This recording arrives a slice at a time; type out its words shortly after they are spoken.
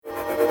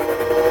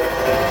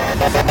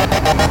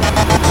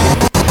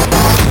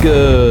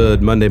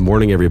Good Monday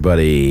morning,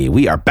 everybody.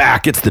 We are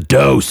back. It's the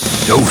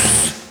Dose.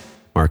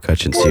 Mark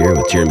Hutchins here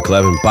with Jeremy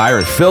Clevin,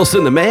 Byron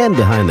Filson, the man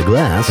behind the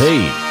glass.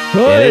 Hey.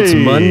 And it's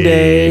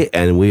Monday,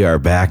 and we are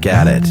back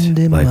at it.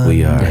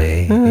 We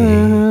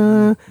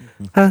are.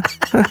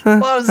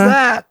 What was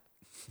that?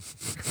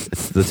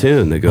 It's the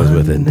tune that goes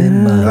with it.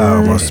 I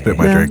almost spit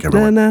my drink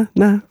everywhere.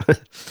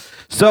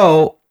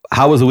 So,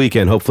 how was the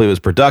weekend? Hopefully it was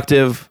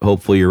productive.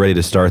 Hopefully you're ready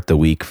to start the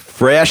week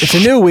fresh. It's a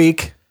new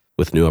week,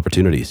 with new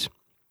opportunities.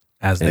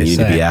 as And they you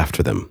need say. to be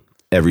after them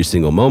every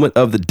single moment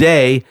of the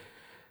day.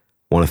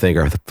 Want to thank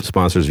our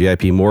sponsors,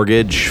 VIP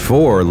Mortgage,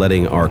 for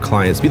letting our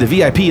clients be the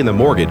VIP in the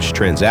mortgage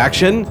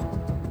transaction.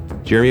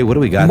 Jeremy, what do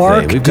we got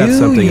Mark, today? We've got do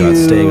something about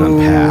staying on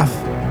you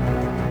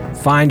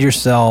path. Find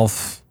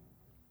yourself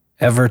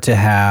ever to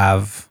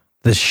have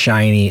the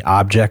shiny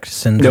object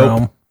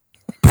syndrome?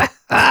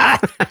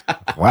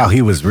 Wow,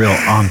 he was real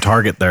on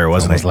target there,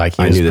 wasn't Almost he? like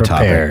he I was knew the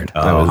prepared.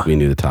 topic. We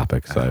knew the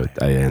topic, so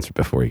I answered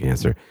before you can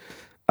answer.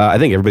 I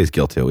think everybody's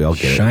guilty. We all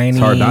get it. Shiny It's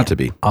hard not to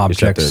be. You just have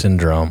object to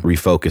syndrome.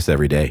 refocus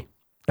every day.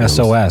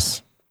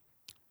 SOS.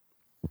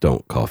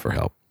 Don't call for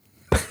help.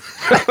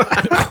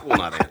 I will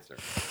not answer.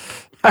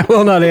 I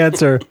will not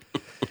answer.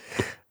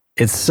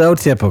 It's so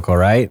typical,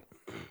 right?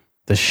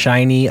 The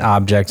shiny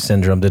object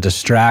syndrome, the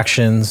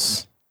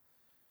distractions,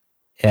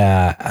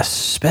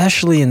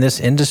 especially in this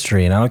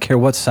industry. And I don't care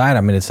what side.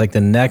 I mean, it's like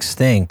the next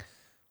thing.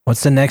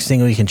 What's the next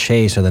thing we can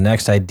chase, or the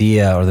next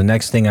idea, or the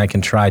next thing I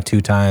can try 2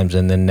 times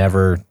and then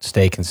never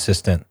stay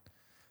consistent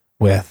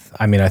with?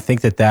 I mean, I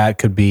think that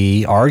could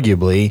be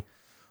arguably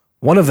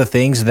one of the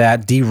things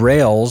that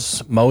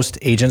derails most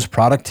agents'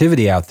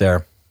 productivity out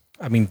there.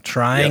 I mean,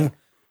 trying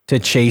to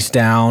chase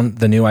down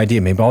the new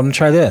idea. Maybe I'll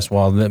try this.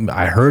 Well,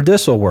 I heard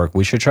this will work.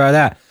 We should try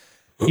that.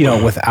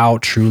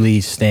 Without truly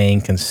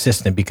staying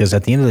consistent, because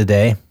at the end of the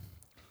day,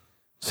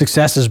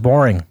 success is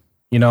boring.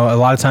 A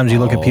lot of times you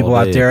look at people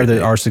out there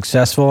that are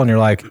successful and you're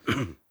like,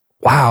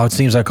 wow, it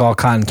seems like all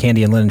cotton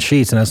candy and linen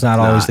sheets. And that's not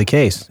always the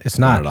case. It's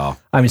not at all.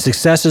 I mean,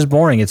 success is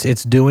boring.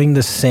 It's doing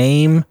the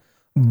same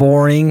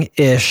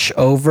boring-ish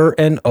over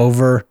and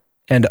over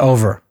and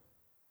over.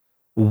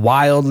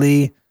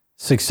 Wildly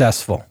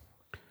successful.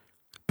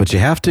 But you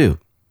have to.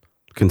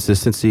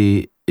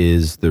 Consistency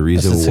is the I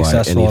reason said why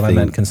successful and I anything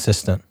meant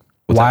consistent.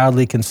 What's that?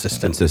 Wildly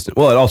consistent. consistent.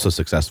 Well, it also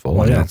successful.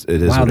 Well, I mean, yeah.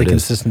 it is what Wildly it is.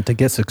 consistent to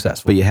get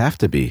successful. But you have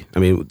to be. I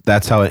mean,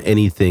 that's how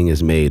anything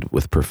is made,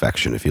 with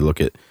perfection. If you look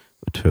at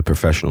to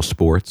professional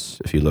sports,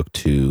 if you look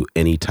to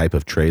any type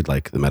of trade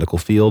like the medical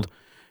field,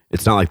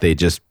 it's not like they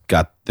just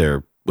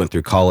went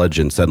through college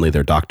and suddenly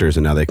they're doctors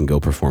and now they can go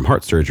perform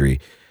heart surgery.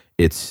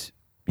 It's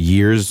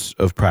years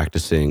of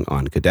practicing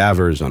on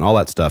cadavers, on all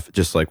that stuff.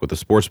 Just like with a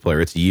sports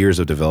player, it's years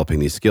of developing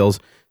these skills.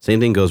 Same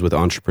thing goes with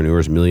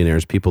entrepreneurs,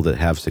 millionaires, people that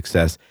have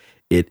success.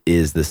 It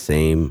is the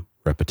same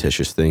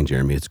repetitious thing,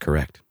 Jeremy. It's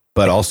correct.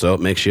 But also it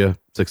makes you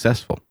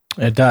successful.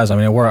 It does. I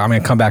mean, I'm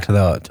going to come back to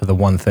the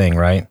one thing,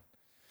 right?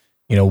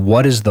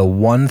 What is the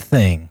one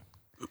thing,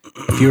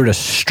 if you were to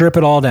strip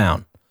it all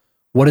down,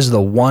 what is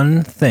the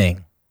one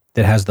thing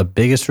that has the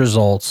biggest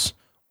results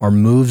or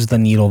moves the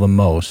needle the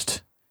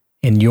most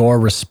in your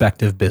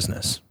respective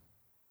business?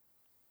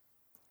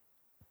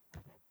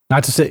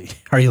 Not to say,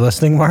 are you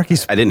listening, Mark?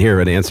 I didn't hear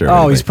an answer.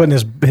 He's putting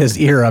his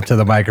ear up to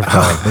the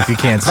microphone. If you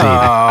can't see,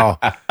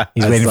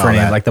 he's waiting for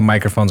it. Like the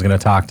microphone's going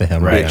to talk to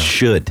him. Right? It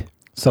should.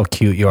 So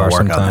cute you are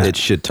work on sometimes. It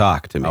should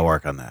talk to me. I'll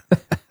work on that.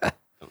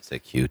 Don't say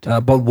cute.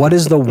 But what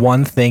is the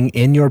one thing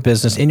in your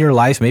business, in your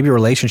life, maybe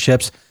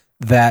relationships,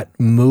 that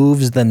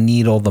moves the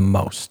needle the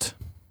most?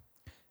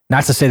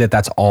 Not to say that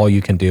that's all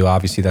you can do.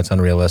 Obviously, that's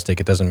unrealistic.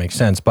 It doesn't make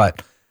sense.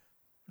 But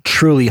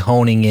truly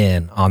honing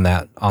in on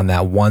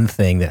that one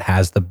thing that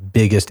has the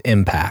biggest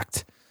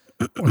impact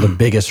or the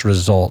biggest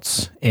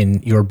results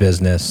in your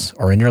business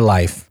or in your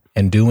life,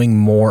 and doing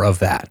more of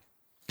that.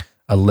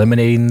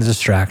 Eliminating the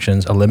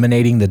distractions,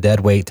 eliminating the dead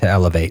weight to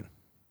elevate.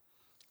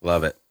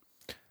 Love it.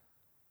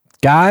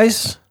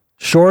 Guys,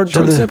 short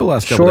and simple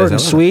last couple short days. I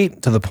and love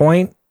sweet, to the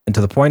point, and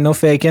to the point, no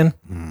faking.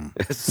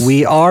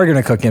 We are going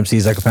to cook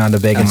MCs like a pound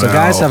of bacon. So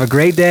guys, have a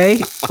great day.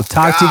 We'll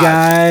talk to you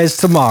guys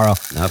tomorrow.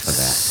 Enough of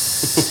that.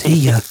 See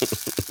ya.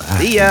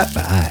 See ya.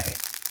 Bye.